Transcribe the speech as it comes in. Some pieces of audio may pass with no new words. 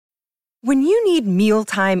When you need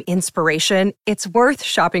mealtime inspiration, it's worth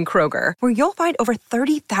shopping Kroger, where you'll find over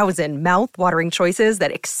 30,000 mouth-watering choices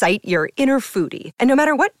that excite your inner foodie. And no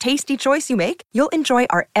matter what tasty choice you make, you'll enjoy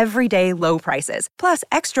our everyday low prices, plus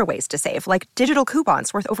extra ways to save, like digital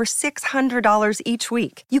coupons worth over $600 each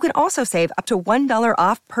week. You can also save up to $1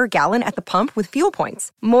 off per gallon at the pump with fuel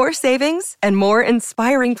points. More savings and more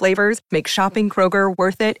inspiring flavors make shopping Kroger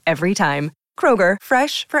worth it every time. Kroger,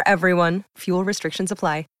 fresh for everyone. Fuel restrictions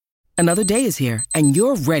apply. Another day is here, and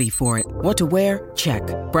you're ready for it. What to wear? Check.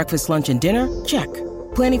 Breakfast, lunch, and dinner? Check.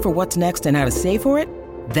 Planning for what's next and how to save for it?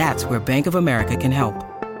 That's where Bank of America can help.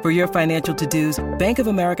 For your financial to-dos, Bank of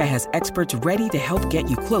America has experts ready to help get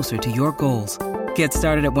you closer to your goals. Get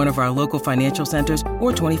started at one of our local financial centers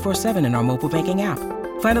or 24/7 in our mobile banking app.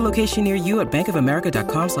 Find a location near you at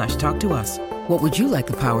bankofamerica.com/talktous. What would you like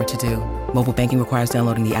the power to do? Mobile banking requires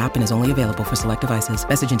downloading the app and is only available for select devices.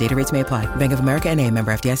 Message and data rates may apply. Bank of America N.A.,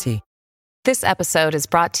 member FDIC. This episode is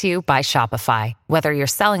brought to you by Shopify. Whether you're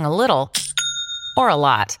selling a little or a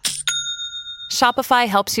lot, Shopify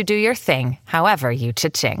helps you do your thing, however you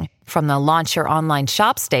cha-ching. From the launch your online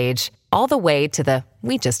shop stage, all the way to the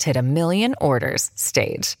we just hit 1 million orders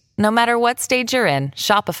stage. No matter what stage you're in,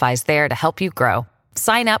 Shopify's there to help you grow.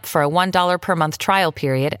 Sign up for a $1 per month trial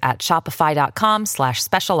period at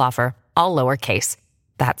shopify.com/special offer, all lowercase.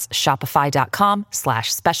 That's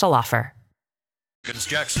shopify.com/special offer.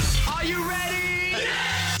 Jackson. Are you ready?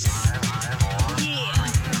 Yes!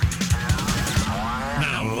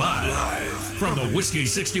 Now live from the Whiskey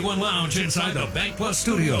 61 Lounge inside the Bank Plus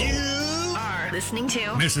studio. You are listening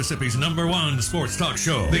to Mississippi's #1 sports talk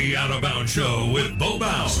show, The Out of Bounds Show with Bo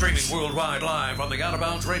Bounds. Streaming worldwide live on the Out of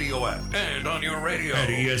Bounds radio app and on your radio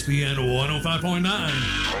at ESPN 105.9.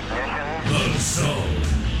 The Zone.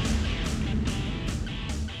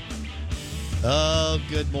 Oh,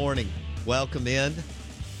 good morning. Welcome in.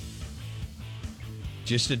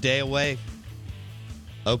 Just a day away.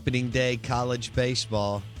 Opening day college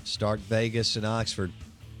baseball. Stark Vegas and Oxford.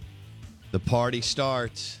 The party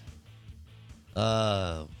starts.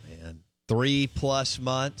 Oh, man. 3+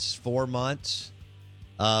 months, 4 months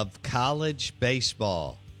of college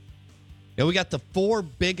baseball. And we got the 4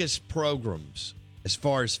 biggest programs as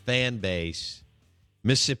far as fan base.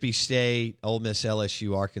 Mississippi State, Ole Miss,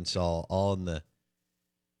 LSU, Arkansas, all in the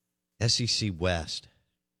SEC West.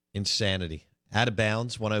 Insanity. Out of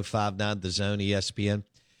Bounds, 105.9 The Zone, ESPN.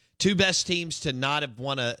 2 best teams to not have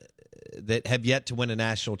that have yet to win a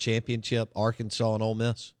national championship, Arkansas and Ole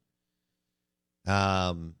Miss.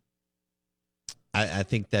 I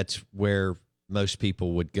think that's where most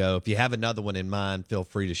people would go. If you have another one in mind, feel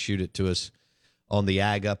free to shoot it to us on the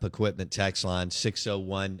Ag Up Equipment text line,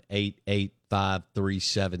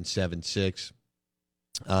 601-885-3776.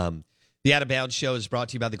 The Out of Bounds Show is brought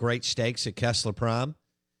to you by the Great Steaks at Kessler Prime.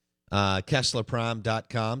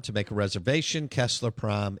 KesslerPrime.com to make a reservation. Kessler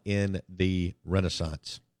Prime in the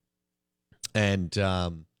Renaissance. And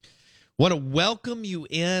want to welcome you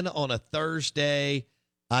in on a Thursday.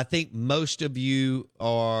 I think most of you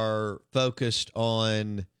are focused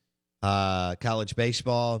on college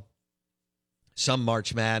baseball, some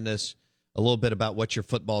March Madness, a little bit about what your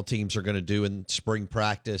football teams are going to do in spring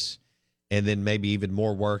practice, and then maybe even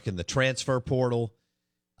more work in the transfer portal.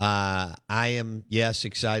 I am, yes,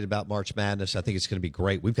 excited about March Madness. I think it's going to be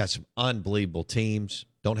great. We've got some unbelievable teams.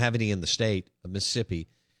 Don't have any in the state of Mississippi.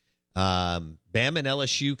 Bama and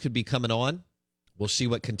LSU could be coming on. We'll see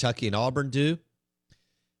what Kentucky and Auburn do.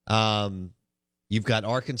 You've got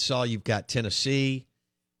Arkansas. You've got Tennessee.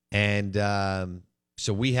 And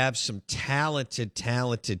so we have some talented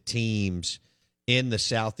teams in the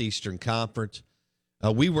Southeastern Conference.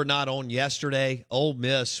 We were not on yesterday. Ole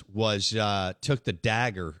Miss took the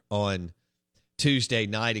dagger on Tuesday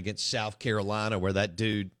night against South Carolina, where that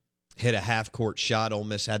dude hit a half-court shot. Ole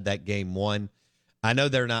Miss had that game won. I know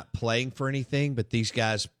they're not playing for anything, but these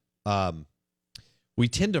guys, we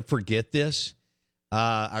tend to forget this.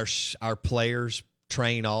 Our players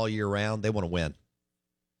train all year round. They want to win.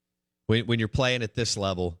 When you're playing at this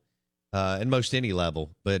level, and most any level,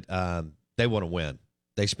 but they want to win.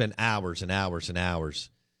 They spend hours and hours and hours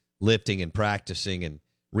lifting and practicing and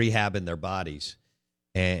rehabbing their bodies,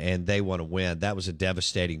 and they want to win. That was a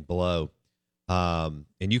devastating blow, and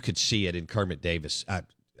you could see it in Kermit Davis.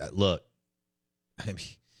 Look, I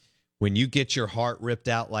mean, when you get your heart ripped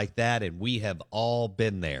out like that, and we have all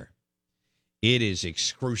been there, it is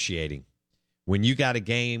excruciating. When you got a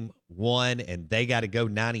game won and they got to go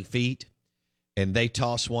 90 feet and they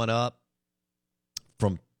toss one up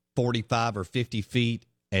from 45 or 50 feet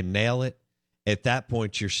and nail it, at that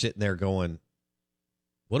point you're sitting there going,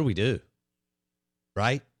 what do we do?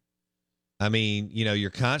 Right? I mean, you're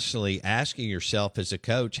constantly asking yourself as a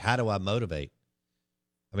coach, how do I motivate?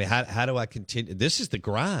 I mean, how do I continue? This is the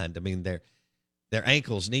grind. I mean, their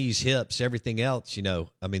ankles, knees, hips, everything else,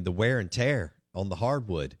 I mean, the wear and tear on the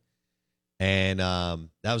hardwood. And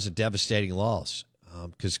that was a devastating loss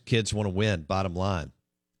because kids want to win, bottom line,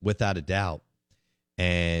 without a doubt.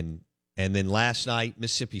 And then last night,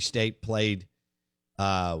 Mississippi State played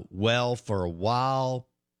well for a while.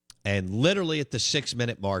 And literally at the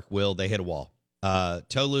 6-minute mark, they hit a wall.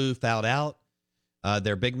 Tolu fouled out,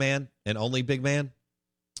 their big man and only big man.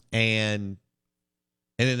 And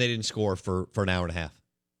then they didn't score for an hour and a half.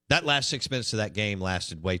 That last 6 minutes of that game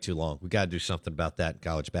lasted way too long. We got to do something about that in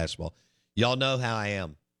college basketball. Y'all know how I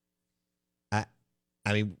am.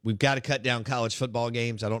 I mean, we've got to cut down college football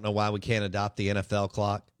games. I don't know why we can't adopt the NFL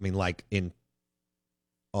clock. I mean, like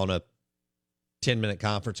on a 10-minute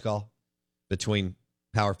conference call between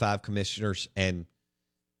Power 5 commissioners, and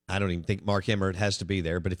I don't even think Mark Emmert has to be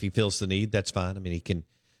there, but if he feels the need, that's fine. I mean, he can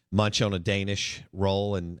munch on a Danish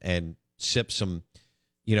roll and sip some,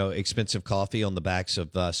 expensive coffee on the backs of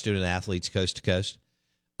student athletes coast to coast.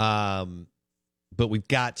 But we've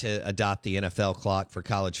got to adopt the NFL clock for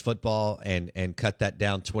college football and cut that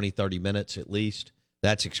down 20, 30 minutes at least.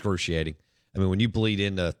 That's excruciating. I mean, when you bleed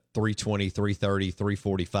into 3:20, 3:30,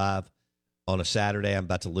 3:45 on a Saturday, I'm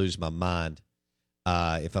about to lose my mind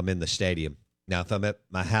if I'm in the stadium. Now, if I'm at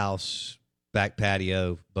my house, back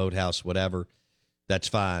patio, boathouse, whatever, that's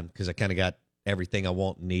fine because I kind of got everything I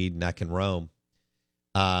want and need and I can roam.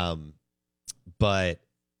 But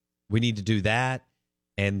we need to do that.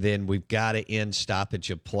 And then we've got to end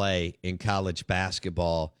stoppage of play in college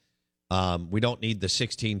basketball. We don't need the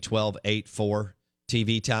 16, 12, 8, 4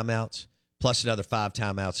 TV timeouts, plus another 5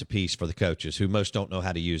 timeouts apiece for the coaches who most don't know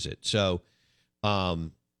how to use it. So, I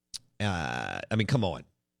mean, come on.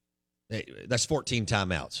 That's 14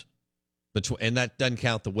 timeouts. And that doesn't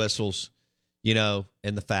count the whistles, and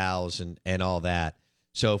the fouls and all that.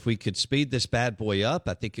 So if we could speed this bad boy up,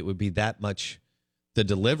 I think it would be that much. The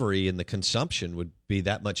delivery and the consumption would be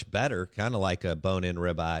that much better, kind of like a bone-in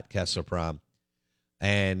ribeye at Kessler Prime.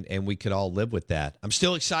 And we could all live with that. I'm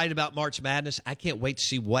still excited about March Madness. I can't wait to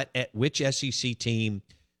see which SEC team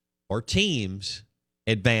or teams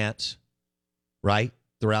advance, right,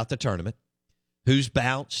 throughout the tournament. Who's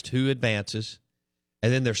bounced, who advances.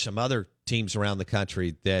 And then there's some other teams around the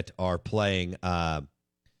country that are playing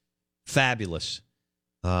fabulous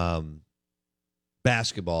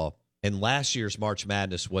basketball. And last year's March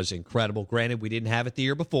Madness was incredible. Granted, we didn't have it the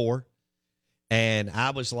year before. And I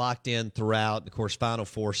was locked in throughout. Of course, Final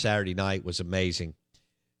Four Saturday night was amazing.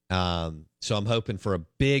 So I'm hoping for a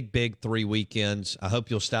big, big 3 weekends. I hope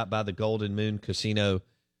you'll stop by the Golden Moon Casino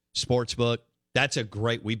Sportsbook. That's a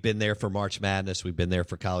great – we've been there for March Madness. We've been there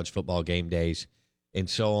for college football game days and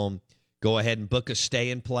so on. Go ahead and book a stay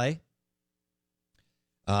and play.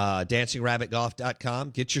 DancingRabbitGolf.com.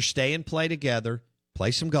 Get your stay and play together.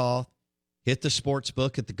 Play some golf, hit the sports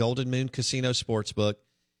book at the Golden Moon Casino Sportsbook,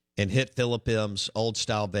 and hit Philip M's Old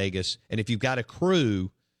Style Vegas. And if you've got a crew,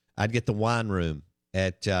 I'd get the wine room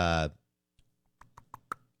at Philip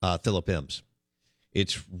M's.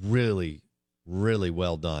 It's really, really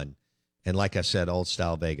well done. And like I said, Old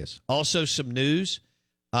Style Vegas. Also, some news.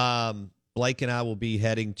 Blake and I will be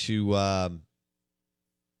heading to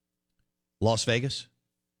Las Vegas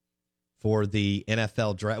for the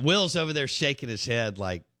NFL draft. Will's over there shaking his head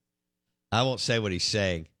like, I won't say what he's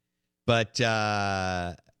saying. But,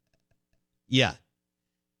 yeah,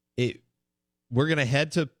 we're going to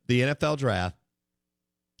head to the NFL draft.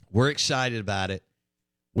 We're excited about it.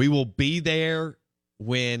 We will be there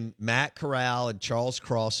when Matt Corral and Charles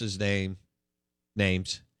Cross's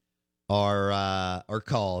names are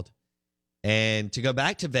called. And to go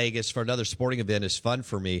back to Vegas for another sporting event is fun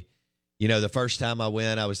for me. The first time I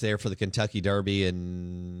went, I was there for the Kentucky Derby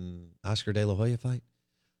and Oscar De La Hoya fight.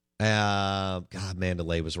 God,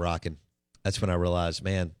 Mandalay was rocking. That's when I realized,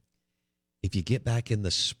 man, if you get back in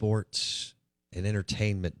the sports and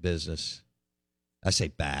entertainment business, I say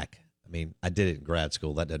back. I mean, I did it in grad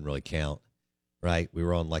school. That doesn't really count, right? We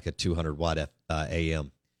were on like a 200-watt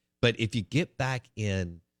AM. But if you get back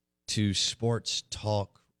in to sports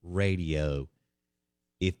talk radio,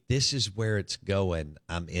 if this is where it's going,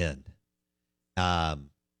 I'm in. And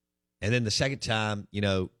then the second time,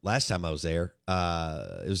 last time I was there,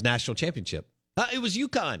 it was national championship. It was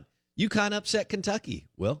UConn. UConn upset Kentucky.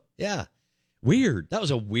 Well, yeah. Weird. That was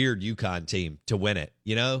a weird UConn team to win it,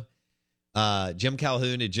 Jim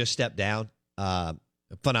Calhoun had just stepped down.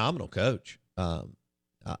 Phenomenal coach.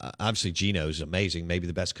 Obviously, Gino's amazing. Maybe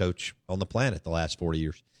the best coach on the planet the last 40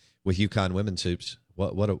 years with UConn women's hoops.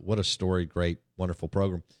 What a story. Great, wonderful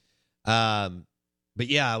program. But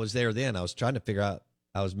yeah, I was there then. I was trying to figure out.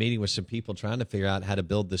 I was meeting with some people trying to figure out how to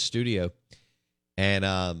build the studio, and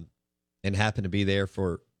happened to be there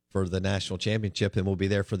for the national championship, and we'll be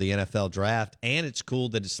there for the NFL draft. And it's cool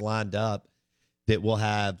that it's lined up that we'll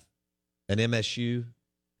have an MSU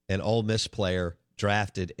and Ole Miss player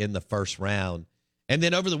drafted in the first round. And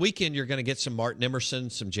then over the weekend, you're going to get some Martin Emerson,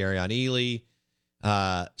 some Jerrion Ealy,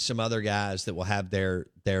 some other guys that will have their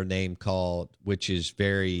name called, which is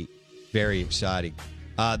very, very exciting.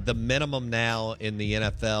 The minimum now in the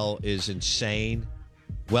NFL is insane.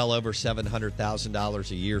 Well over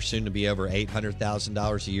 $700,000 a year, soon to be over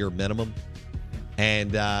 $800,000 a year minimum.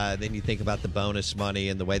 And then you think about the bonus money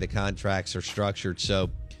and the way the contracts are structured. So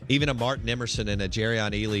even a Martin Emerson and a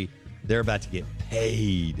Jerrion Ealy, they're about to get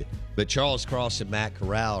paid. But Charles Cross and Matt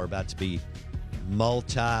Corral are about to be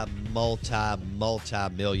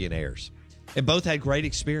multi-millionaires. And both had great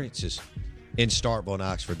experiences in Starkville and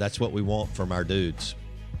Oxford. That's what we want from our dudes.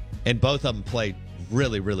 And both of them played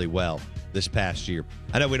really, really well this past year.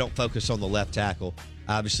 I know we don't focus on the left tackle.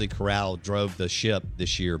 Obviously, Corral drove the ship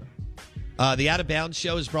this year. The Out of Bounds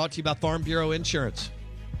Show is brought to you by Farm Bureau Insurance.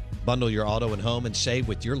 Bundle your auto and home and save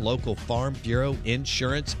with your local Farm Bureau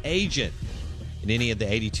Insurance agent in any of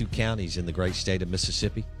the 82 counties in the great state of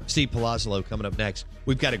Mississippi. Steve Palazzolo coming up next.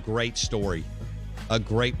 We've got a great story, a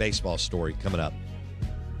great baseball story coming up.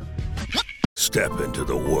 Step into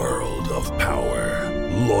the world of power,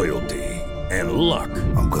 loyalty, and luck.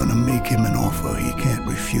 I'm gonna make him an offer he can't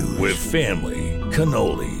refuse. With family,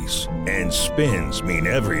 cannolis, and spins mean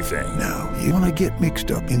everything. Now, you wanna get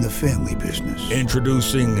mixed up in the family business.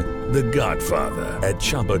 Introducing The Godfather at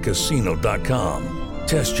ChumbaCasino.com.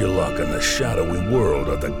 Test your luck in the shadowy world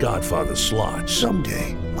of The Godfather slot.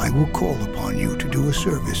 Someday, I will call upon you to do a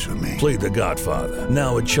service for me. Play The Godfather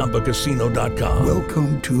now at ChumbaCasino.com.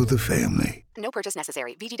 Welcome to the family. No purchase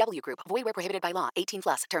necessary. VGW Group. Void where prohibited by law. 18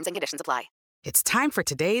 plus. Terms and conditions apply. It's time for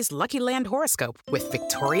today's Lucky Land horoscope with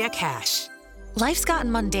Victoria Cash. Life's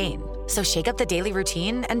gotten mundane, so shake up the daily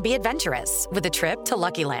routine and be adventurous with a trip to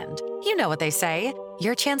Lucky Land. You know what they say.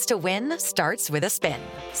 Your chance to win starts with a spin.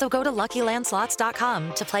 So go to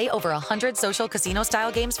LuckyLandSlots.com to play over 100 social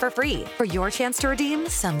casino-style games for free for your chance to redeem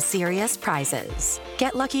some serious prizes.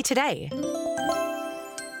 Get lucky today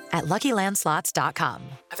at LuckyLandSlots.com.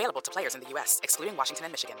 Available to players in the U.S., excluding Washington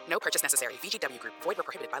and Michigan. No purchase necessary. VGW Group. Void where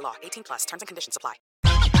prohibited by law. 18 plus. Terms and conditions apply.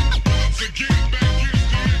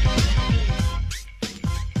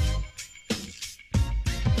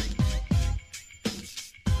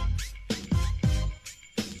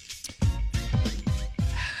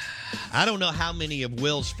 I don't know how many of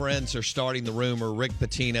Will's friends are starting the rumor, Rick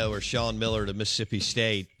Pitino or Sean Miller to Mississippi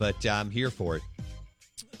State, but I'm here for it.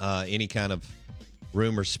 Any kind of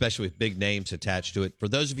rumors, especially with big names attached to it. For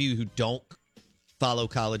those of you who don't follow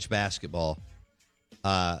college basketball,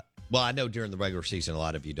 well, I know during the regular season a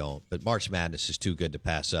lot of you don't, but March Madness is too good to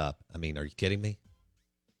pass up. I mean, are you kidding me?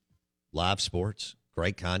 Live sports,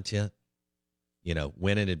 great content,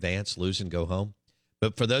 win in advance, lose and go home.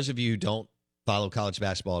 But for those of you who don't follow college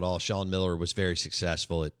basketball at all, Sean Miller was very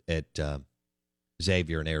successful at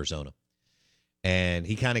Xavier in Arizona. And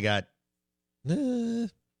he kind of got,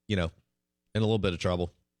 in a little bit of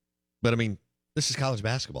trouble. But, I mean, this is college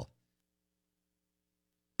basketball.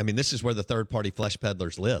 I mean, this is where the third-party flesh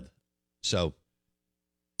peddlers live. So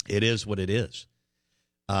it is what it is.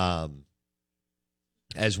 As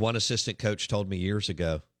one assistant coach told me years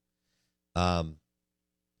ago,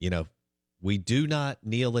 we do not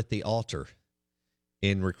kneel at the altar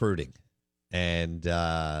in recruiting. And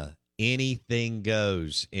anything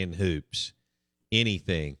goes in hoops.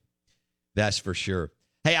 Anything. That's for sure.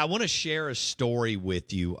 Hey, I want to share a story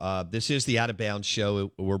with you. This is the Out of Bounds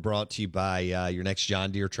Show. We're brought to you by your next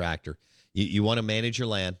John Deere tractor. You want to manage your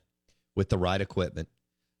land with the right equipment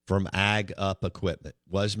from Ag Up Equipment.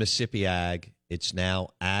 Was Mississippi Ag. It's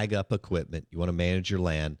now Ag Up Equipment. You want to manage your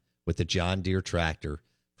land with the John Deere tractor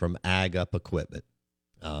from Ag Up Equipment.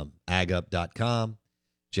 AgUp.com,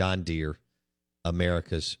 John Deere,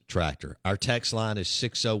 America's tractor. Our text line is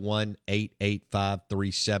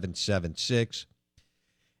 601-885-3776.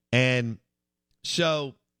 And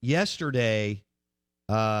so yesterday,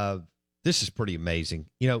 this is pretty amazing.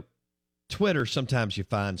 Twitter, sometimes you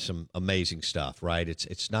find some amazing stuff, right?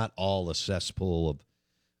 It's not all a cesspool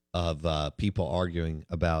of people arguing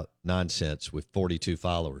about nonsense with 42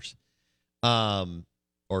 followers,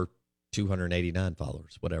 or 289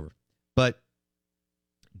 followers, whatever. But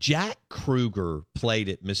Jack Kruger played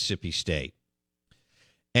at Mississippi State,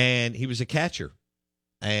 and he was a catcher,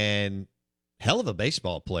 and hell of a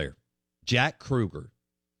baseball player. Jack Kruger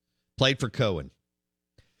played for Cohen.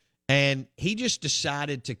 And he just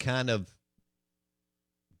decided to kind of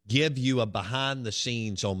give you a behind the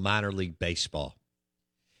scenes on minor league baseball.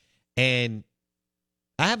 And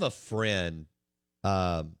I have a friend,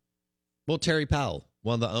 Terry Powell,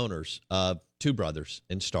 one of the owners of Two Brothers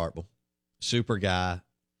in Starkville, super guy.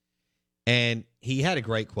 And he had a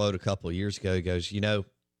great quote a couple of years ago. He goes,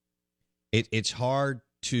 it's hard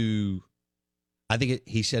to,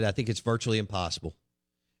 he said, I think it's virtually impossible.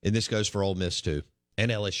 And this goes for Ole Miss too,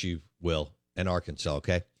 and LSU will, and Arkansas,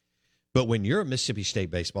 okay? But when you're a Mississippi State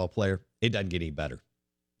baseball player, it doesn't get any better,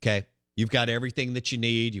 okay? You've got everything that you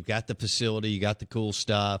need. You've got the facility. You got the cool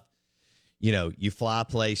stuff. You fly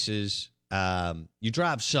places. You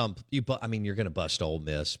drive you're going to bust Ole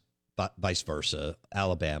Miss, vice versa,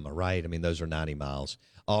 Alabama, right? I mean, those are 90 miles.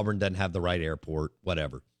 Auburn doesn't have the right airport,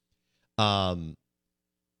 whatever. Maybe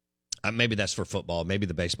that's for football. Maybe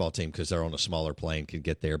the baseball team, because they're on a smaller plane, can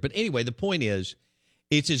get there. But anyway, the point is,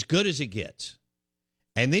 it's as good as it gets.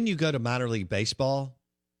 And then you go to minor league baseball,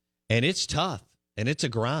 and it's tough, and it's a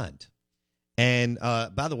grind. And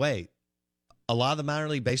by the way, a lot of the minor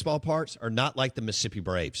league baseball parks are not like the Mississippi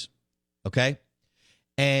Braves, okay?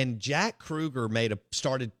 And Jack Kruger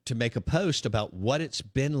started to make a post about what it's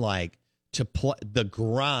been like to play the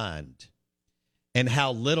grind and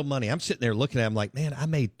how little money. I'm sitting there looking at him like, man, I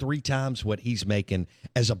made 3 times what he's making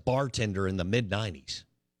as a bartender in the mid-'90s.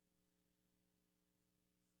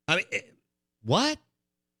 I mean, what?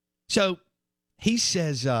 So he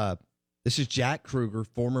says, this is Jack Kruger,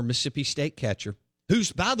 former Mississippi State catcher,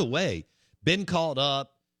 who's, by the way, been called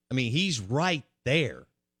up. I mean, he's right there.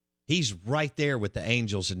 He's right there with the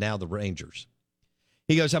Angels and now the Rangers.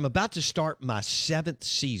 He goes, I'm about to start my 7th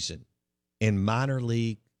season in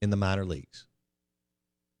the minor leagues.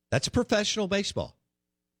 That's professional baseball.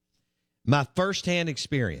 My firsthand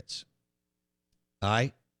experience. All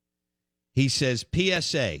right. He says,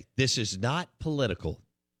 PSA, this is not political.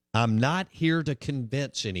 I'm not here to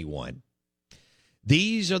convince anyone.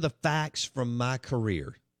 These are the facts from my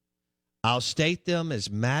career. I'll state them as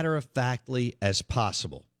matter-of-factly as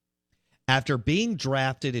possible. After being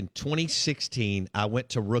drafted in 2016, I went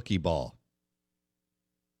to rookie ball.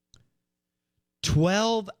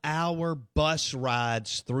 12-hour bus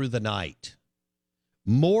rides through the night.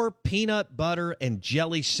 More peanut butter and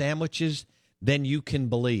jelly sandwiches than you can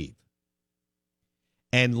believe.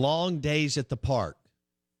 And long days at the park.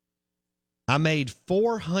 I made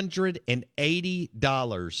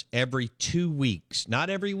 $480 every 2 weeks. Not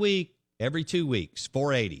every week, every 2 weeks,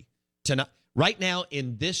 $480. Tonight, right now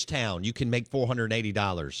in this town, you can make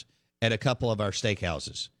 $480 at a couple of our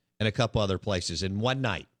steakhouses and a couple other places in one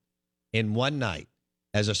night. In one night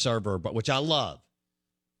as a server, but which I love.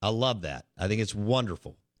 I love that. I think it's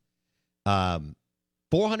wonderful.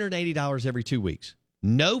 $480 every 2 weeks.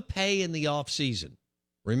 No pay in the off season.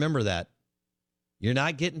 Remember that. You're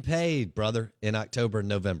not getting paid, brother, in October and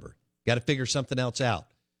November. Got to figure something else out.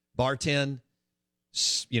 Bartend,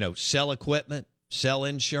 sell equipment, sell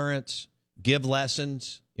insurance, give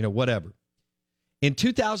lessons, whatever. In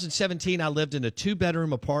 2017, I lived in a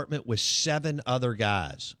 2-bedroom apartment with 7 other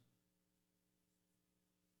guys.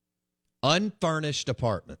 Unfurnished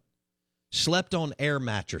apartment. Slept on air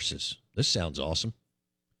mattresses. This sounds awesome.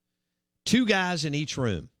 2 guys in each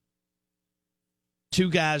room.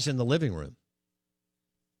 2 guys in the living room.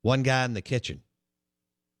 1 guy in the kitchen.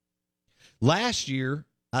 Last year,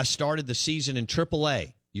 I started the season in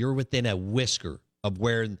AAA. You're within a whisker of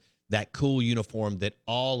wearing that cool uniform that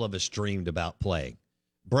all of us dreamed about playing.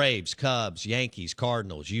 Braves, Cubs, Yankees,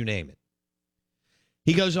 Cardinals, you name it.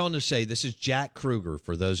 He goes on to say, this is Jack Kruger,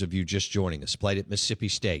 for those of you just joining us, played at Mississippi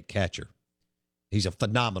State, catcher. He's a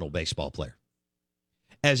phenomenal baseball player.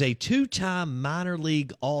 As a 2-time minor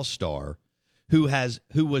league all-star who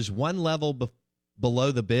was one level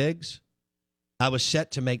below the bigs, I was set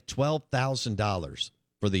to make $12,000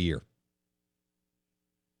 for the year.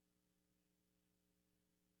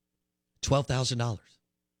 $12,000.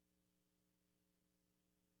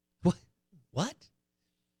 What?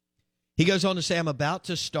 He goes on to say, I'm about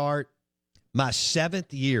to start my 7th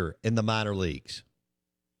year in the minor leagues.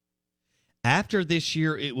 After this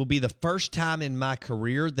year, it will be the first time in my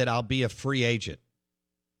career that I'll be a free agent.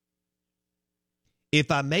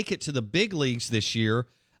 If I make it to the big leagues this year,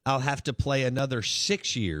 I'll have to play another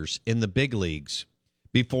 6 years in the big leagues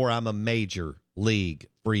before I'm a major league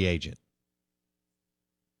free agent.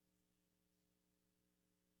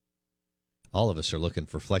 All of us are looking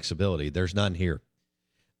for flexibility. There's none here.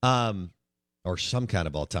 Or some kind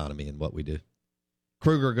of autonomy in what we do.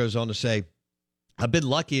 Kruger goes on to say, I've been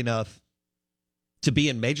lucky enough to be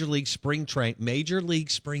in Major League Spring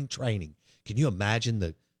Training. Can you imagine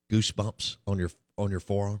the goosebumps on your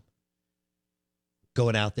forearm?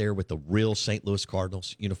 going out there with the real St. Louis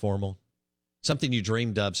Cardinals uniform on. Something you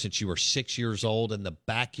dreamed of since you were 6 years old in the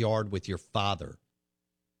backyard with your father.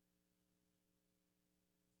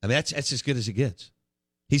 I mean, that's as good as it gets.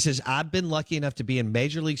 He says, I've been lucky enough to be in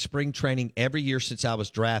Major League spring training every year since I was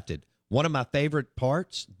drafted. One of my favorite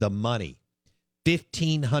parts, the money.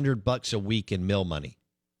 $1,500 a week in mill money.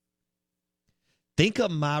 Think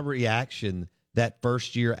of my reaction that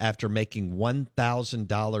first year after making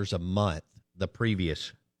 $1,000 a month the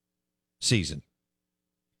previous season.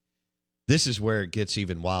 This is where it gets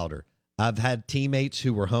even wilder. I've had teammates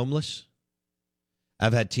who were homeless.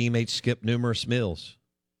 I've had teammates skip numerous meals.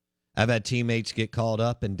 I've had teammates get called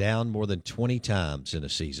up and down more than 20 times in a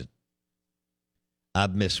season.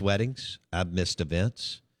 I've missed weddings. I've missed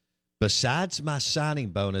events. Besides my signing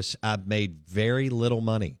bonus, I've made very little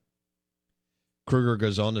money. Kruger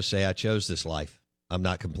goes on to say, I chose this life. I'm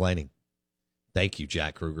not complaining. Thank you,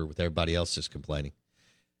 Jack Kruger, with everybody else that's complaining.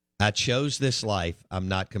 I chose this life. I'm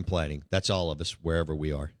not complaining. That's all of us, wherever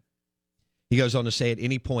we are. He goes on to say, at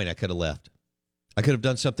any point, I could have left. I could have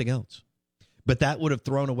done something else. But that would have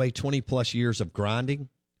thrown away 20-plus years of grinding,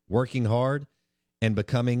 working hard, and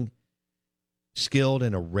becoming skilled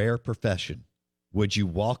in a rare profession. Would you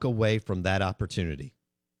walk away from that opportunity?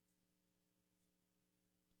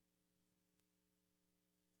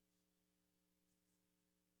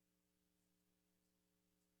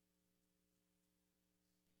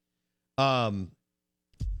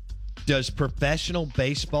 Does professional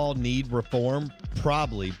baseball need reform?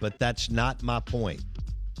 Probably, but that's not my point.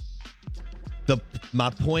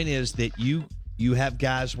 My point is that you have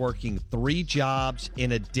guys working 3 jobs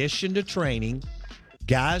in addition to training,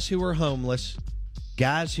 guys who are homeless,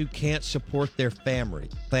 guys who can't support their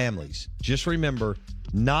families. Just remember,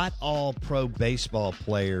 not all pro baseball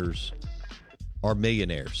players are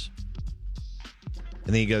millionaires.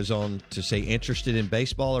 And then he goes on to say, interested in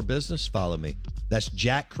baseball or business? Follow me. That's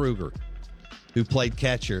Jack Kruger, who played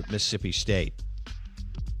catcher at Mississippi State.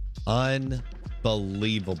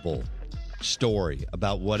 Unbelievable story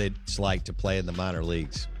about what it's like to play in the minor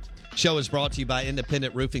leagues. Show is brought to you by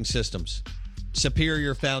Independent Roofing Systems,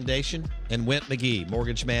 Superior Foundation, and Went McGee,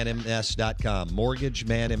 MortgageManMS.com.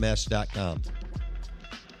 MortgageManMS.com.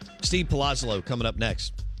 Steve Palazzolo coming up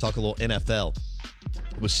next. Talk a little NFL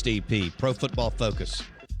with Steve P. Pro Football Focus.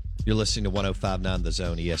 You're listening to 105.9 The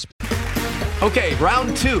Zone ESPN. Okay,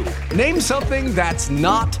 round 2. Name something that's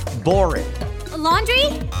not boring. A laundry?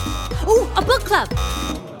 Ooh, a book club.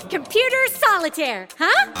 Computer solitaire,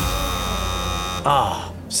 huh?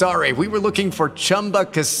 Ah, oh, sorry. We were looking for Chumba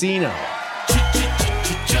Casino.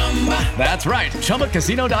 That's right.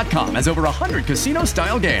 ChumbaCasino.com has over 100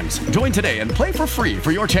 casino-style games. Join today and play for free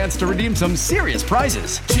for your chance to redeem some serious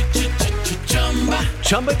prizes.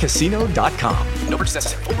 ChumbaCasino.com. No purchase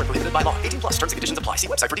necessary. Void where prohibited by law. 18+. Terms and conditions apply. See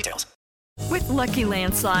website for details. With Lucky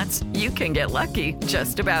Land Slots, you can get lucky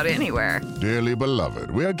just about anywhere. Dearly beloved,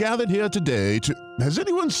 we are gathered here today to... Has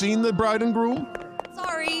anyone seen the bride and groom?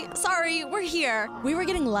 Sorry, we're here. We were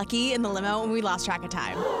getting lucky in the limo and we lost track of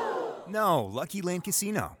time. No, Lucky Land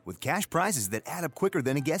Casino, with cash prizes that add up quicker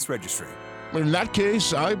than a guest registry. In that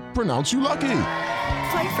case, I pronounce you lucky.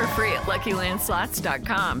 Play for free at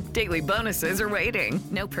LuckyLandSlots.com. Daily bonuses are waiting.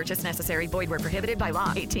 No purchase necessary. Void where prohibited by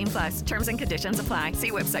law. 18+. Terms and conditions apply.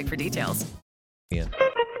 See website for details. Yeah.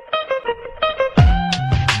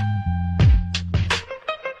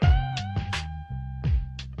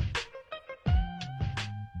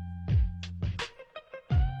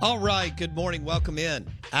 All right, good morning. Welcome in.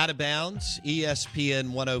 Out of Bounds,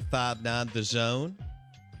 ESPN 105.9 The Zone.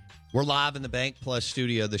 We're live in the Bank Plus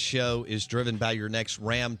studio. The show is driven by your next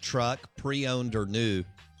Ram truck, pre-owned or new,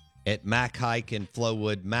 at Mac Hike in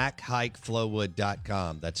Flowood,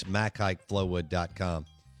 MacHikeFlowood.com. That's MacHikeFlowood.com.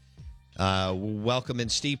 Welcome in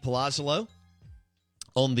Steve Palazzolo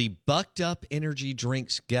on the Bucked Up Energy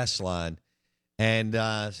Drinks guest line. And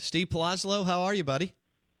Steve Palazzolo, how are you, buddy?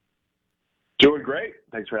 Doing great.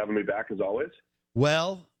 Thanks for having me back, as always.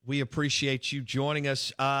 Well, we appreciate you joining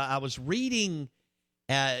us. I was reading,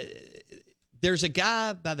 there's a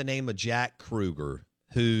guy by the name of Jack Kruger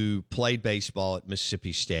who played baseball at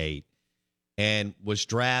Mississippi State and was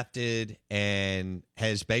drafted and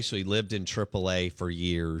has basically lived in AAA for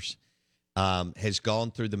years, has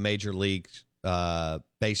gone through the Major League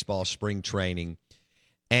Baseball spring training,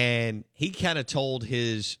 and he kind of told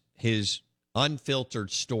his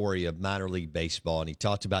unfiltered story of minor league baseball, and he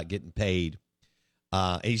talked about getting paid.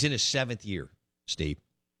 He's in his 7th year, Steve,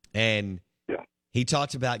 and he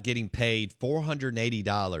talked about getting paid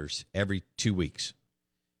 $480 every 2 weeks,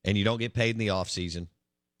 and you don't get paid in the offseason,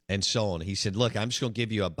 and so on. He said, look, I'm just going to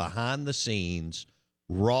give you a behind-the-scenes,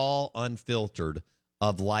 raw, unfiltered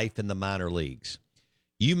of life in the minor leagues.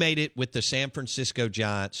 You made it with the San Francisco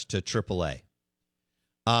Giants to AAA.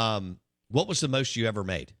 What was the most you ever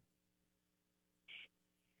made?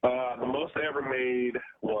 The most I ever made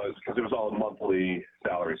was, because it was all a monthly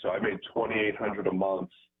salary, so I made $2,800 a month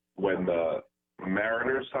when the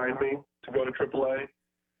Mariners signed me to go to AAA.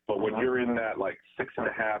 But when you're in that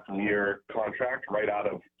 6.5-year contract right out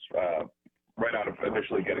of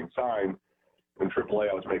initially getting signed in AAA,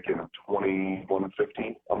 I was making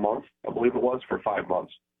 $2,150 a month, I believe it was, for 5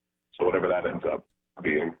 months. So whatever that ends up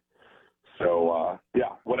being. So I've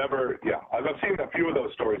seen a few of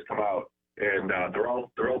those stories come out, and they're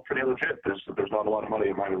all pretty legit. There's not a lot of money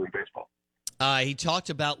in minor league baseball. He talked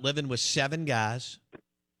about living with 7 guys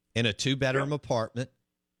in a 2-bedroom apartment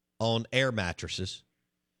on air mattresses,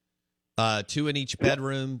 2 in each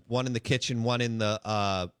bedroom, 1 in the kitchen, 1 in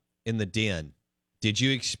the den. Did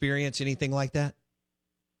you experience anything like that?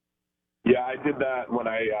 Yeah, I did that when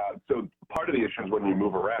so part of the issue is when you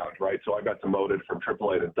move around, right? So I got demoted from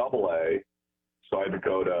AAA to AA, so I had to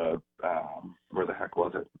go to, where the heck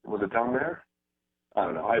was it? Was it down there? I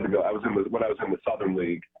don't know. I had to go. When I was in the Southern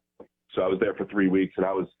League, so I was there for 3 weeks, and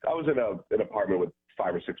I was in an apartment with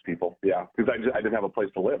 5 or 6 people. Yeah, because I didn't have a place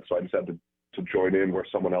to live, so I just had to join in where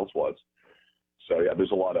someone else was. So yeah,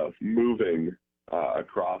 there's a lot of moving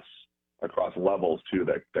across levels too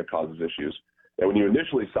that causes issues. And when you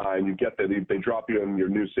initially sign, you get they drop you in your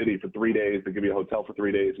new city for 3 days. They give you a hotel for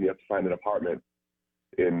 3 days, and you have to find an apartment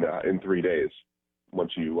in 3 days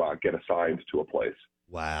once you get assigned to a place.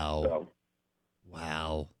 Wow. So,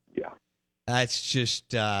 wow. Yeah. That's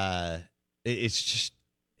just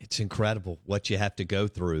it's incredible what you have to go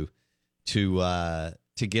through to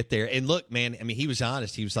get there. And look, man, I mean, he was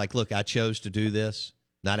honest. He was like, "Look, I chose to do this.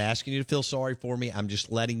 Not asking you to feel sorry for me. I'm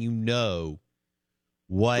just letting you know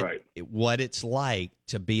what it's like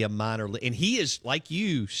to be a minor league." And he is like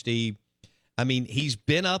you, Steve. I mean, he's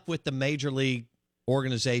been up with the major league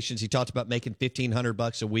organizations. He talked about making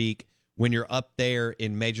 $1,500 a week when you're up there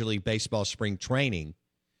in Major League Baseball spring training.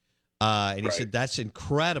 And he said that's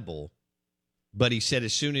incredible. But he said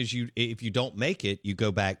as soon as if you don't make it, you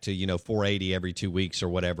go back to $480 every 2 weeks or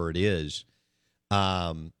whatever it is.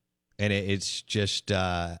 And it's just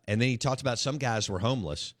and then he talked about some guys were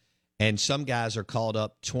homeless, and some guys are called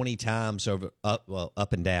up 20 times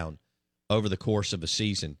up and down over the course of a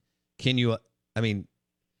season. Can you? I mean,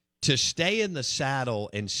 to stay in the saddle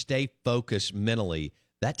and stay focused mentally,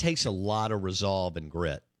 that takes a lot of resolve and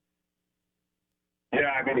grit. Yeah,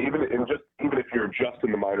 I mean, even if you're just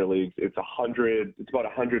in the minor leagues, it's about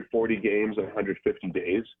 140 games and 150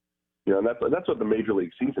 days. And that's what the major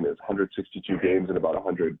league season is: 162 games in about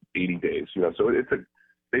 180 days. So it's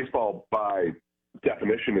baseball by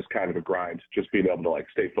definition is kind of a grind. Just being able to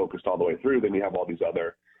stay focused all the way through. Then you have all these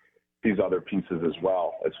other pieces as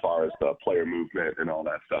well, as far as the player movement and all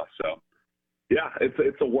that stuff. So yeah,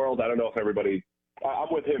 it's a world. I don't know if everybody. I'm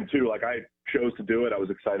with him too. I chose to do it. I was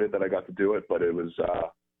excited that I got to do it, but it was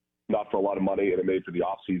not for a lot of money, and it made for the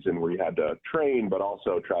off season where you had to train, but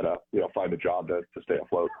also try to find a job to stay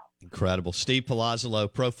afloat. Incredible. Steve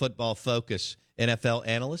Palazzolo, Pro Football Focus NFL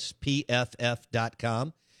analyst,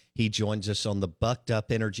 PFF.com. He joins us on the Bucked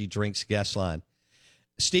Up Energy Drinks guest line.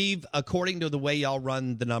 Steve, according to the way y'all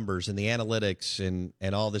run the numbers and the analytics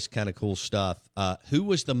and all this kind of cool stuff, who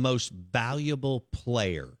was the most valuable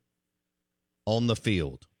player on the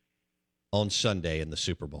field on Sunday in the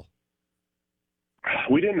Super Bowl?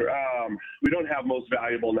 We don't have most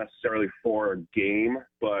valuable necessarily for a game,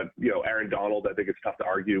 but Aaron Donald, I think it's tough to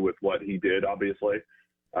argue with what he did. Obviously,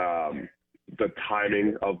 the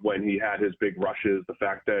timing of when he had his big rushes, the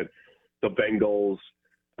fact that the Bengals,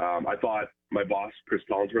 I thought my boss Chris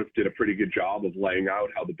Collinsworth did a pretty good job of laying out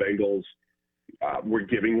how the Bengals were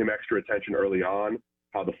giving him extra attention early on.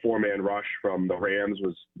 How the 4-man rush from the Rams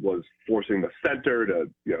was forcing the center to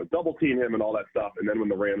double team him and all that stuff. And then when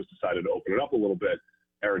the Rams decided to open it up a little bit,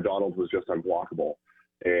 Aaron Donald was just unblockable.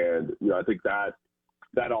 And I think that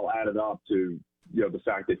all added up to the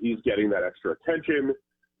fact that he's getting that extra attention,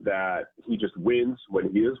 that he just wins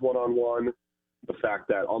when he is one-on-one. The fact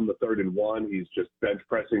that on the 3rd and 1, he's just bench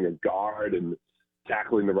pressing a guard and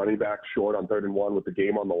tackling the running back short on 3rd and 1 with the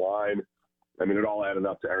game on the line. I mean, it all added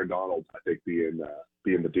up to Aaron Donald, I think, being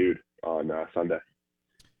the dude on Sunday.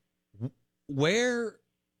 Where,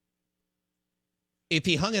 if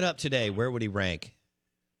he hung it up today, where would he rank?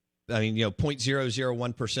 I mean,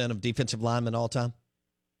 0.001% of defensive linemen all time?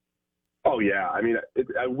 Oh, yeah. I mean,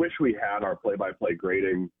 I wish we had our play-by-play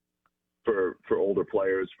grading for older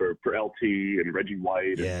players, for LT and Reggie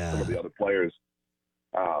White and some of the other players.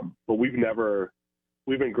 But we've never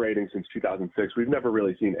we've been grading since 2006. We've never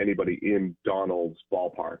really seen anybody in Donald's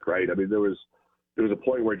ballpark, right? I mean, there was a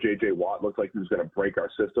point where J.J. Watt looked like he was going to break our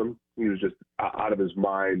system. He was just out of his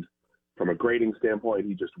mind from a grading standpoint.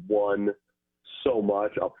 He just won so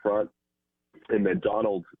much up front. And then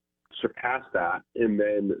Donald surpassed that and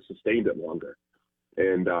then sustained it longer.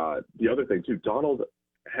 And the other thing, too, Donald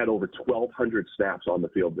had over 1,200 snaps on the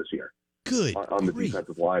field this year. Good on the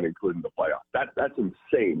defensive line, including the playoffs. That's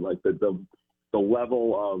insane. Like the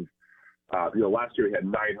level of, last year he had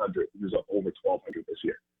 900. He was up over 1,200 this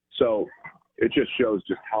year. So it just shows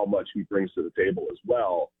just how much he brings to the table as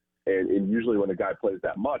well. And usually when a guy plays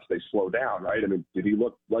that much, they slow down, right? I mean, did he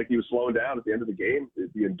look like he was slowing down at the end of the game?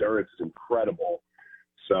 The endurance is incredible.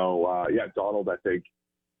 So, Donald, I think,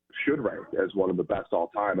 should rank as one of the best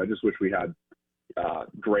all time. I just wish we had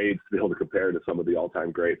grades to be able to compare to some of the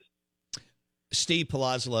all-time greats. Steve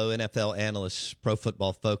Palazzolo, NFL analyst, Pro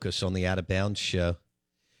Football Focus on the Out of Bounds show.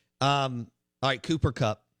 All right, Cooper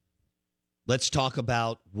Kupp. Let's talk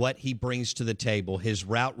about what he brings to the table, his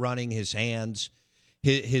route running, his hands,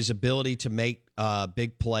 his ability to make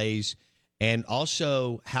big plays, and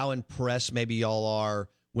also how impressed maybe y'all are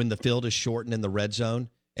when the field is shortened in the red zone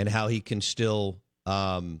and how he can still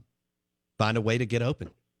find a way to get open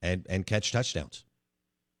and catch touchdowns.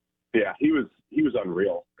 Yeah, he was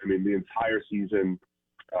unreal. I mean, the entire season,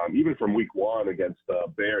 even from week 1 against the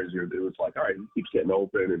Bears, it was like, all right, he keeps getting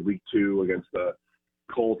open. And week 2 against the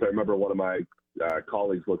Colts, I remember one of my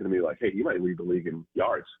colleagues looking at me like, hey, he might lead the league in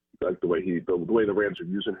yards, like the way the Rams are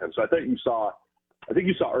using him. So I think you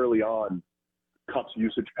saw early on Kupp's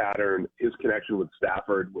usage pattern. His connection with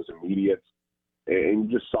Stafford was immediate. And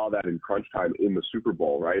you just saw that in crunch time in the Super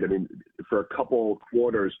Bowl, right? I mean, for a couple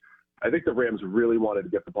quarters, I think the Rams really wanted to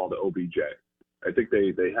get the ball to OBJ. I think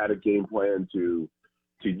they had a game plan to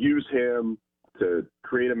use him to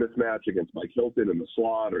create a mismatch against Mike Hilton in the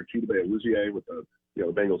slot or Chidobe Awuzie with the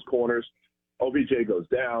Bengals corners. OBJ goes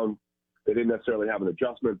down. They didn't necessarily have an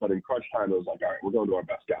adjustment, but in crunch time, it was like, all right, we're going to our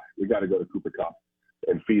best guy. We got to go to Cooper Kupp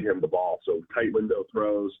and feed him the ball. So tight window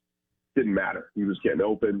throws didn't matter. He was getting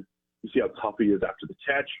open. You see how tough he is after the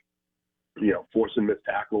catch, forcing missed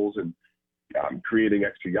tackles and creating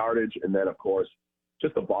extra yardage. And then, of course,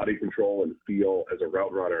 just the body control and feel as a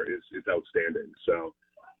route runner is outstanding. So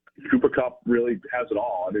Cooper Kupp really has it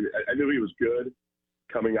all. I mean, I knew he was good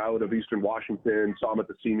coming out of Eastern Washington, saw him at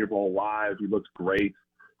the Senior Bowl live. He looked great,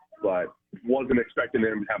 but wasn't expecting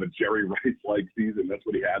him to have a Jerry Rice-like season. That's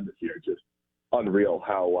what he had this year. Just unreal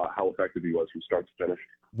how effective he was from start to finish.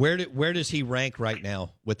 Where does he rank right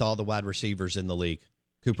now with all the wide receivers in the league,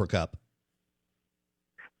 Cooper Kupp?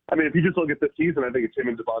 I mean, if you just look at this season, I think it's him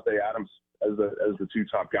and Devontae Adams as the two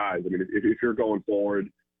top guys. I mean, if you're going forward,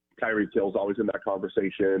 Tyreek Hill's always in that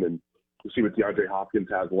conversation, and we'll see what DeAndre Hopkins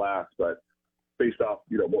has left. But based off,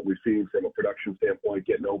 what we've seen from a production standpoint,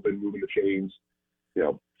 getting open, moving the chains,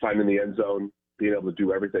 finding the end zone, being able to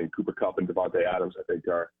do everything, Cooper Kupp and Devontae Adams, I think,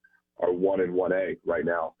 are 1 and 1A right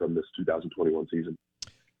now from this 2021 season.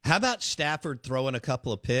 How about Stafford throwing a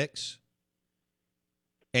couple of picks,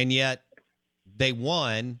 and yet they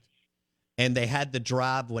won, and they had the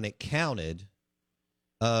drive when it counted?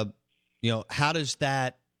 How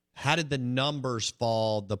did the numbers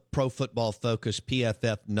fall, the Pro Football Focus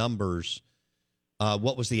PFF numbers?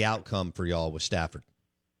 What was the outcome for y'all with Stafford?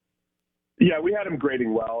 Yeah, we had him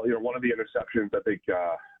grading well. One of the interceptions, I think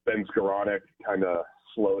Ben Skoranek kind of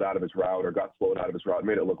slowed out of his route or got slowed out of his route,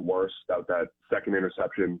 made it look worse. That second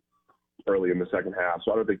interception early in the second half.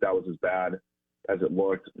 So I don't think that was as bad as it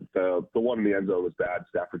looked. The one in the end zone was bad.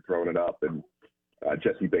 Stafford throwing it up and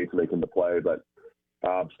Jesse Bates making the play. But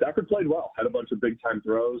Stafford played well, had a bunch of big-time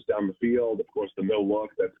throws down the field. Of course, the no-look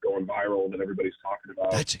that's going viral that everybody's talking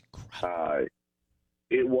about. That's incredible.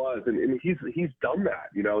 It was, and he's done that.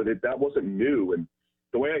 That wasn't new. And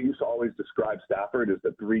the way I used to always describe Stafford is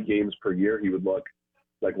that 3 games per year he would look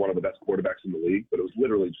like one of the best quarterbacks in the league, but it was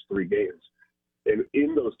literally just 3 games. And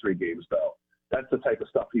in those 3 games, though, that's the type of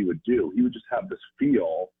stuff he would do. He would just have this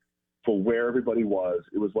feel for where everybody was.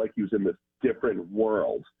 It was like he was in this different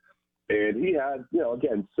world. And he had,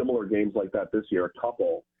 again, similar games like that this year, a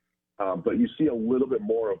couple. But you see a little bit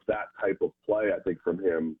more of that type of play, I think, from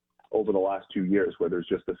him over the last 2 years, where there's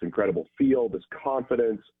just this incredible feel, this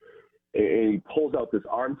confidence, and he pulls out this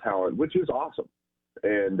arm talent, which is awesome.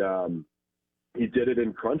 And he did it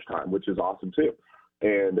in crunch time, which is awesome too.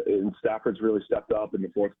 And Stafford's really stepped up in the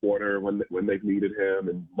fourth quarter when they've needed him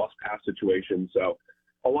in must-pass situations. So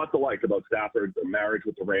a lot to like about Stafford, the marriage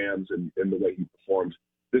with the Rams, and the way he performed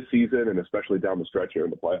this season, and especially down the stretch here in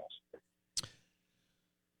the playoffs.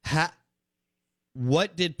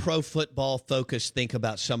 What did Pro Football Focus think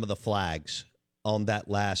about some of the flags? on that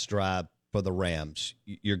last drive for the Rams?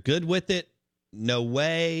 You're good with it? No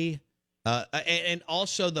way. And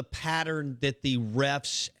also the pattern that the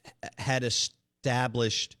refs had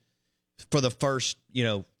established for the first,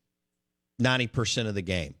 90% of the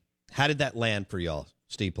game. How did that land for y'all,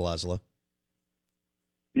 Steve Palazzolo?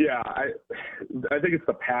 Yeah, I think it's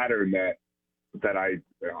the pattern that I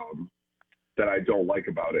don't like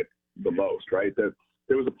about it the most, right? That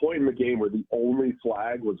there was a point in the game where the only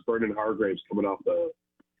flag was Vernon Hargreaves coming off the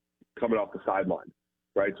sideline,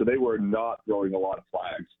 right? So they were not throwing a lot of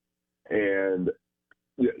flags. And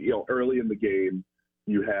early in the game,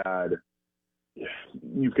 you've got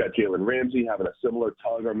Jalen Ramsey having a similar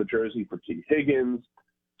tug on the jersey for T. Higgins.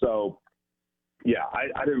 So, yeah,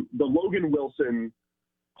 I didn't. The Logan Wilson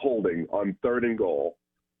holding on 3rd and goal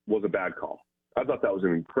was a bad call. I thought that was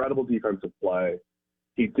an incredible defensive play.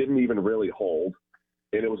 He didn't even really hold,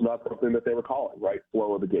 and it was not something that they were calling, right?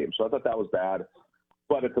 Flow of the game. So I thought that was bad.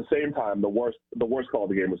 But at the same time, the worst call of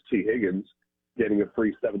the game was T. Higgins getting a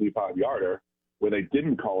free 75-yarder where they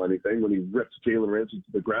didn't call anything when he ripped Jalen Ramsey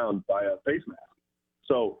to the ground by a face mask.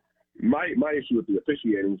 So my issue with the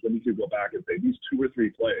officiating is when you could go back and say these 2 or 3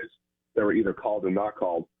 plays that were either called or not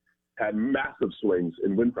called had massive swings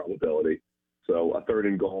in win probability. So a 3rd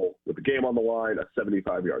and goal with the game on the line, a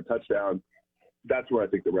 75-yard touchdown. That's where I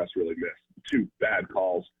think the refs really missed. 2 bad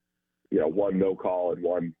calls, one no call and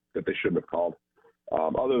one that they shouldn't have called.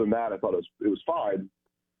 Other than that, I thought it was fine.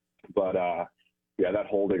 But, that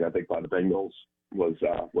holding, I think, by the Bengals was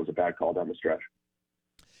a bad call down the stretch.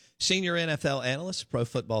 Senior NFL analyst, Pro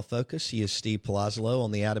Football Focus. He is Steve Palazzolo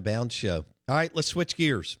on the Out of Bounds Show. All right, let's switch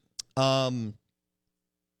gears. Steve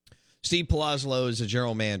Palazzolo is a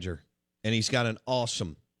general manager, and he's got an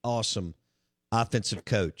awesome offensive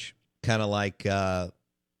coach, kind of like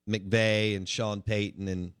McVay and Sean Payton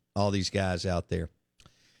and all these guys out there.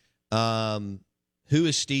 Who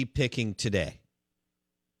is Steve picking today?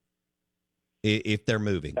 If they're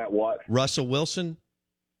moving. At what? Russell Wilson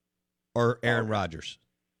or Aaron Rodgers?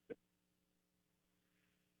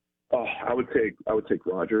 Oh, I would take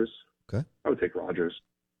Rodgers. Okay. I would take Rodgers.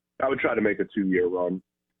 I would try to make a 2-year run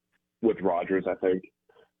with Rodgers, I think.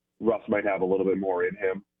 Russ might have a little bit more in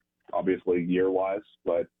him, obviously, year-wise,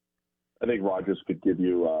 but I think Rodgers could give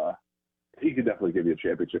you he could definitely give you a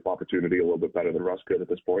championship opportunity a little bit better than Russ could at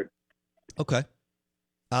this point. Okay.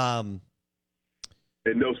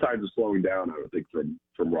 And no signs of slowing down, I would think,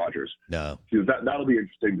 from Rodgers. No. That'll be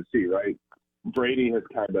interesting to see, right? Brady has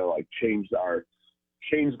kind of like changed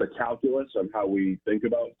the calculus on how we think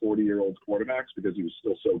about 40-year-old quarterbacks because he was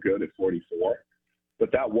still so good at 44.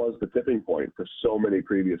 But that was the tipping point for so many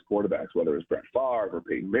previous quarterbacks, whether it was Brett Favre or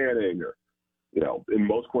Peyton Manning or, and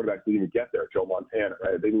most quarterbacks didn't even get there. Joe Montana,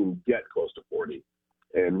 right? They didn't even get close to 40.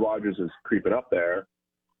 And Rodgers is creeping up there,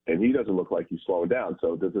 and he doesn't look like he's slowing down.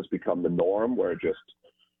 So does this become the norm where just,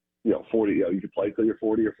 40, you can play till you're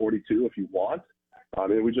 40 or 42 if you want?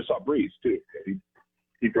 We just saw Breeze, too.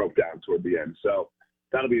 He broke down toward the end. So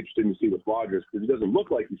that'll be interesting to see with Rodgers because he doesn't look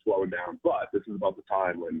like he's slowing down, but this is about the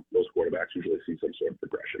time when those quarterbacks usually see some sort of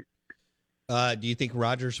progression. Do you think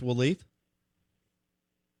Rodgers will leave?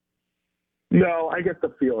 No, I get the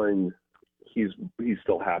feeling he's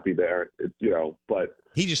still happy there, but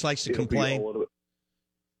he just likes to complain.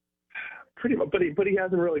 Pretty much, but he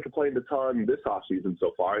hasn't really complained a ton this offseason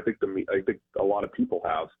so far. I think a lot of people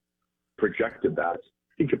have projected that.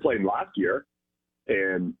 He complained last year,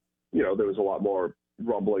 and there was a lot more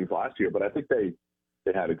rumblings last year, but I think they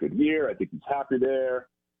had a good year. I think he's happy there,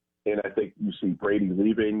 and I think you see Brady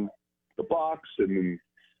leaving the Bucs, and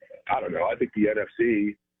I don't know. I think the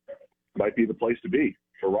NFC might be the place to be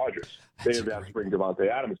for Rodgers. They have to bring Devontae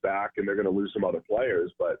Adams back, and they're going to lose some other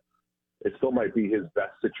players, but it still might be his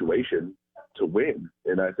best situation to win,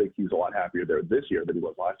 and I think he's a lot happier there this year than he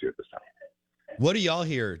was last year at this time. What do y'all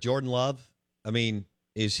hear? Jordan Love? I mean,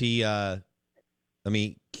 is he? Can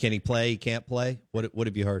he play? He can't play? What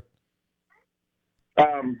have you heard?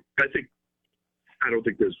 I don't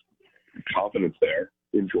think there's confidence there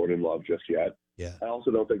in Jordan Love just yet. Yeah. I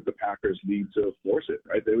also don't think the Packers need to force it,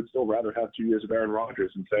 right? They would still rather have 2 years of Aaron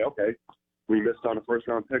Rodgers and say, okay, we missed on a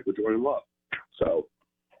first-round pick with Jordan Love. So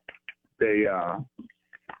they, I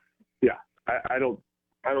don't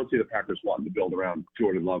see the Packers wanting to build around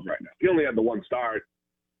Jordan Love right now. He only had the one start.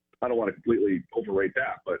 I don't want to completely overrate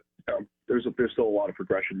that, but there's still a lot of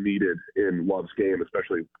progression needed in Love's game,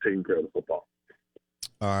 especially taking care of the football.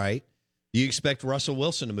 All right. Do you expect Russell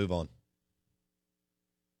Wilson to move on?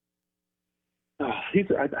 I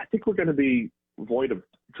think we're going to be void of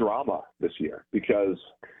drama this year because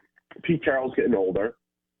Pete Carroll's getting older.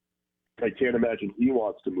 I can't imagine he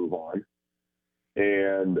wants to move on.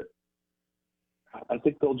 And I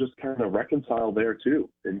think they'll just kind of reconcile there too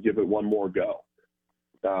and give it one more go.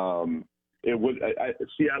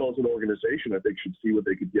 Seattle as an organization, I think, should see what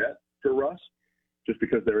they could get for Russ, just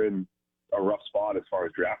because they're in a rough spot as far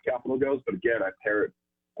as draft capital goes. But again, I pair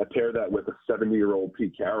that with a 70-year-old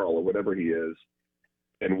Pete Carroll or whatever he is,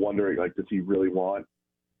 and wondering, like, does he really want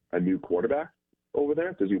a new quarterback over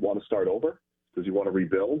there? Does he want to start over? Does he want to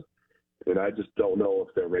rebuild? And I just don't know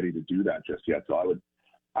if they're ready to do that just yet. So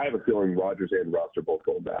I have a feeling Rodgers and Russ are both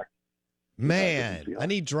going back. Man, I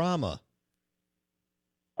need drama.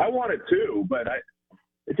 I want it too, but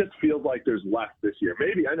it just feels like there's less this year.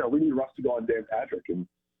 Maybe, I know, we need Russ to go on Dan Patrick and,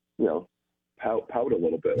 pout a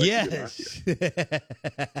little bit. Like yes.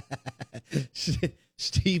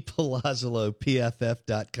 Steve Palazzolo,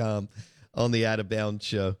 PFF.com, on the Out of Bounds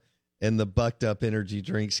show and the Bucked Up Energy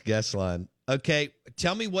Drinks guest line. Okay,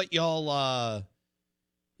 tell me what y'all,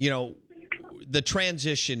 the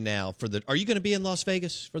transition now are you going to be in Las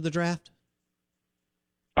Vegas for the draft?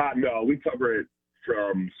 No, we cover it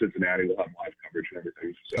from Cincinnati. We'll have live coverage and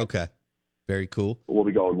everything. So. Okay, very cool. We'll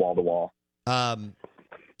be going wall to wall.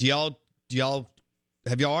 Do y'all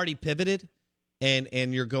have y'all already pivoted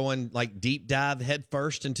and you're going like deep dive head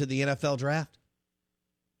first into the NFL draft?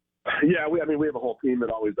 Yeah, we have a whole team that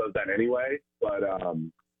always does that anyway. But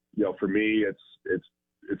for me,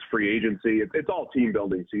 it's free agency. It's all team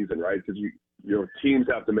building season, right? Because your teams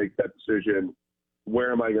have to make that decision.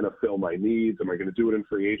 Where am I going to fill my needs? Am I going to do it in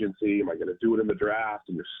free agency? Am I going to do it in the draft?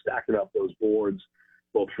 And you're stacking up those boards,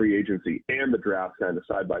 both free agency and the draft, kind of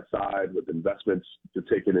side by side with investments to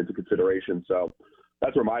take it into consideration. So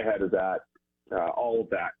that's where my head is at. All of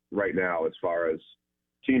that right now, as far as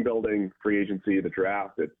team building, free agency, the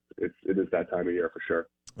draft, it is that time of year for sure.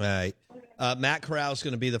 All right. Matt Corral is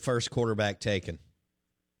going to be the first quarterback taken.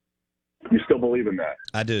 You still believe in that?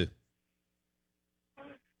 I do.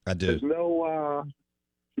 There's no,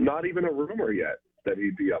 not even a rumor yet that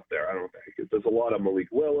he'd be up there, I don't think. There's a lot of Malik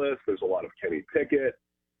Willis. There's a lot of Kenny Pickett.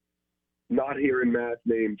 Not hearing Matt's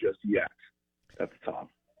name just yet at the top.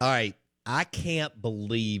 All right. I can't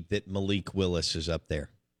believe that Malik Willis is up there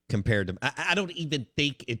compared to – I don't even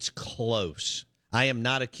think it's close. I am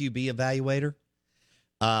not a QB evaluator.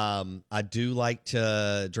 I do like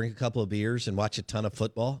to drink a couple of beers and watch a ton of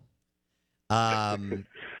football.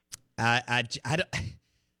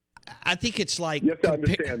 I think it's like you have to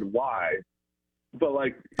understand why, but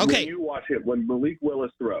like when you watch him, when Malik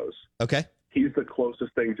Willis throws, he's the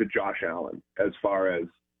closest thing to Josh Allen as far as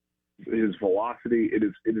his velocity. It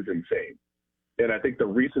is insane, and I think the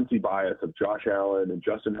recency bias of Josh Allen and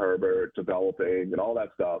Justin Herbert developing and all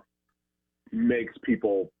that stuff makes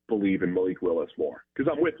people believe in Malik Willis more.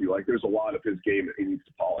 Because I'm with you, like there's a lot of his game that he needs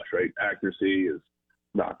to polish. Right, accuracy is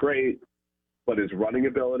not great, but his running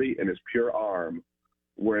ability and his pure arm.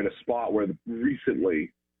 We're in a spot where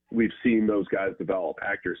recently we've seen those guys develop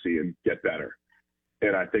accuracy and get better.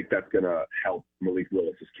 And I think that's going to help Malik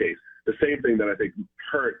Willis's case. The same thing that I think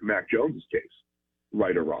hurt Mac Jones's case,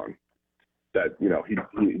 right or wrong. That,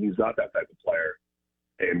 he's not that type of player.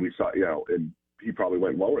 And we saw, and he probably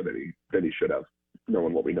went lower than he should have,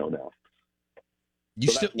 knowing what we know now.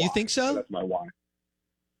 You think so? That's my why.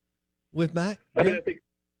 With Mac? I mean,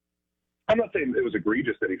 I'm not saying it was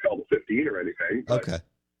egregious that he fell to 15 or anything. But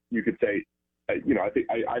you could say, I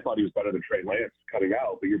thought he was better than Trey Lance cutting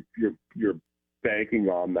out, but you're banking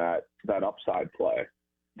on that upside play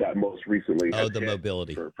that most recently has the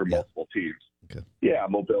mobility for multiple teams. Okay. Yeah,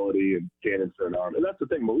 mobility and cannons for an arm, and that's the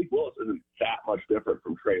thing. Malik Willis isn't that much different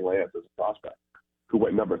from Trey Lance as a prospect, who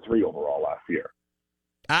went number 3 overall last year.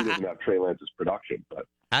 He doesn't have Trey Lance's production, but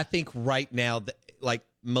I think right now,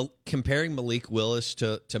 comparing Malik Willis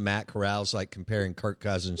to Matt Corral is like comparing Kirk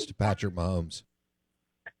Cousins to Patrick Mahomes.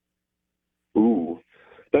 Ooh.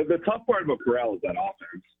 The tough part about Corral is that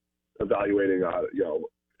offense, evaluating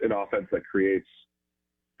an offense that creates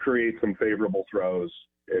some favorable throws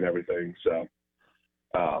and everything. So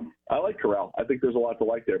I like Corral. I think there's a lot to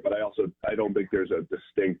like there, but I don't think there's a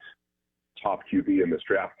distinct top QB in this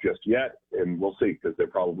draft just yet, and we'll see, because there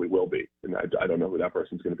probably will be, and I don't know who that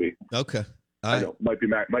person's going to be. Okay. I know. Might be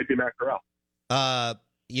Matt Corral.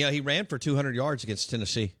 He ran for 200 yards against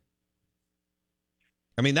Tennessee.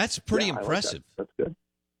 I mean, that's pretty impressive. Like that. That's good.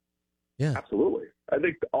 Yeah. Absolutely. I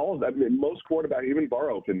think all of that, most quarterbacks, even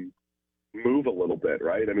Burrow, can move a little bit,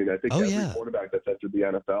 right? I mean, I think every quarterback that's entered the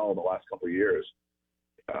NFL in the last couple of years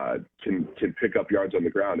can pick up yards on the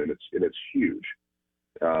ground, and it's huge.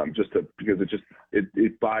 Because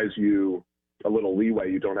it buys you a little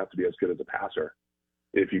leeway. You don't have to be as good as a passer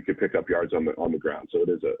if you can pick up yards on the ground. So it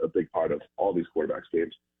is a big part of all these quarterbacks'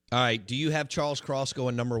 games. All right. Do you have Charles Cross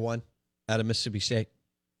going number 1 out of Mississippi State?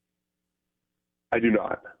 I do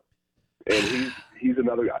not. And he's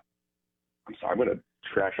another guy. I'm sorry, I'm going to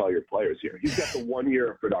trash all your players here. He's got the 1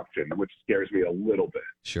 year of production, which scares me a little bit.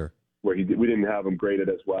 Sure. Where we didn't have him graded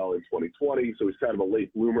as well in 2020, so he's kind of a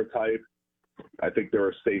late bloomer type. I think there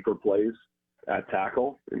are safer plays at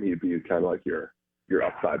tackle, and he'd be kind of like your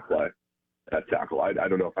upside play at tackle. I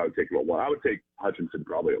don't know if I would take him at 1. I would take Hutchinson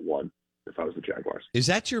probably at 1 if I was the Jaguars. Is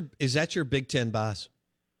that your Big Ten bias?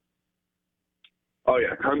 Oh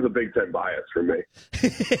yeah, tons of Big Ten bias for me.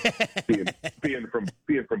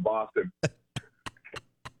 being from Boston.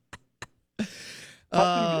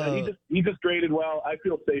 He just graded well. I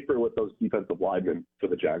feel safer with those defensive linemen for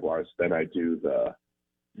the Jaguars than I do the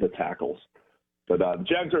tackles. But the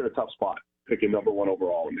Jags are in a tough spot, picking number 1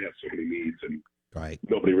 overall, and they have so many needs, and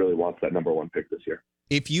nobody really wants that number 1 pick this year.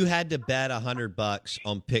 If you had to bet $100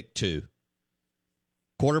 on pick 2,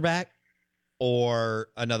 quarterback or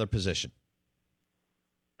another position?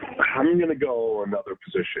 I'm going to go another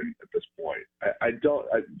position at this point.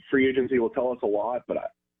 Free agency will tell us a lot, but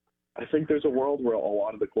I think there's a world where a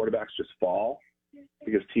lot of the quarterbacks just fall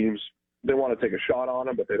because teams, they want to take a shot on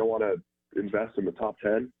them, but they don't want to invest in the top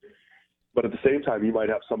 10. But at the same time, you might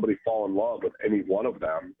have somebody fall in love with any one of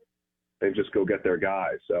them and just go get their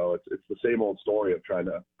guy. So it's the same old story of trying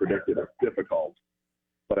to predict it. It's difficult.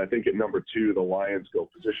 But I think at number 2, the Lions go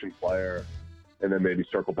position player and then maybe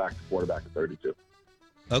circle back to quarterback at 32.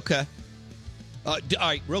 Okay. All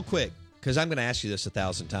right, real quick, because I'm going to ask you this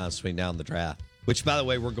 1,000 times between now and the draft, which, by the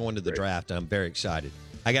way, we're going to the draft, and I'm very excited.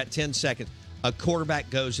 I got 10 seconds. A quarterback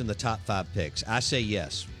goes in the top 5 picks. I say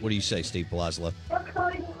yes. What do you say, Steve Palazzolo?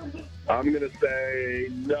 I'm going to say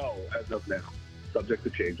no as of now. Subject to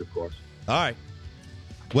change, of course. All right.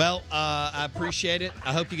 Well, I appreciate it.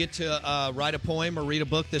 I hope you get to write a poem or read a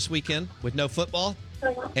book this weekend with no football,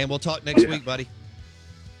 and we'll talk next week, buddy.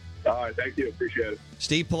 All right, thank you. Appreciate it.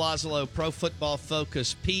 Steve Palazzolo, Pro Football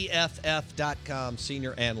Focus, PFF.com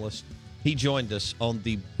senior analyst. He joined us on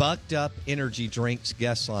the Bucked Up Energy Drinks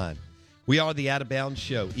guest line. We are the Out of Bounds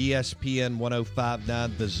Show, ESPN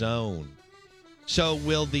 105.9 The Zone. So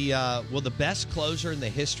will the best closer in the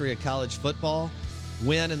history of college football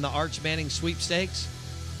win in the Arch Manning sweepstakes,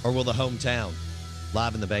 or will the hometown?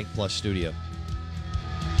 Live in the Bank Plus studio.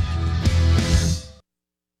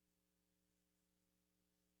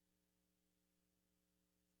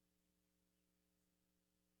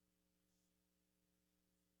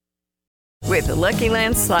 With the Lucky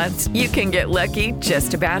Land Slots, you can get lucky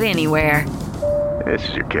just about anywhere. This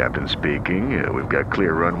is your captain speaking. We've got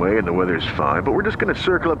clear runway and the weather's fine, but we're just going to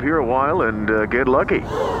circle up here a while and get lucky.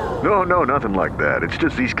 No, nothing like that. It's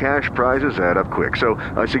just these cash prizes add up quick. So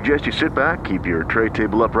I suggest you sit back, keep your tray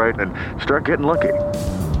table upright, and start getting lucky.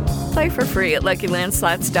 Play for free at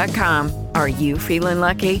LuckyLandSlots.com. Are you feeling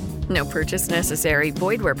lucky? No purchase necessary.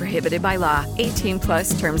 Void where prohibited by law.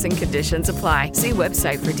 18+ terms and conditions apply. See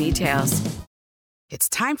website for details. It's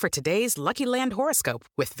time for today's Lucky Land horoscope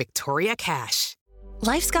with Victoria Cash.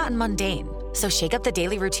 Life's gotten mundane, so shake up the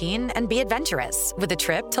daily routine and be adventurous with a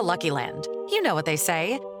trip to Lucky Land. You know what they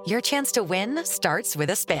say, your chance to win starts with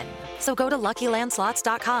a spin. So go to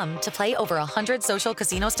LuckyLandSlots.com to play over 100 social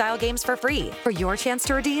casino-style games for free for your chance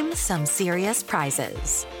to redeem some serious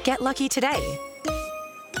prizes. Get lucky today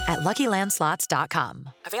at LuckyLandSlots.com.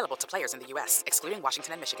 Available to players in the U.S., excluding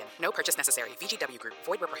Washington and Michigan. No purchase necessary. VGW Group.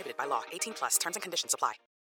 Void where prohibited by law. 18+. Terms and conditions apply.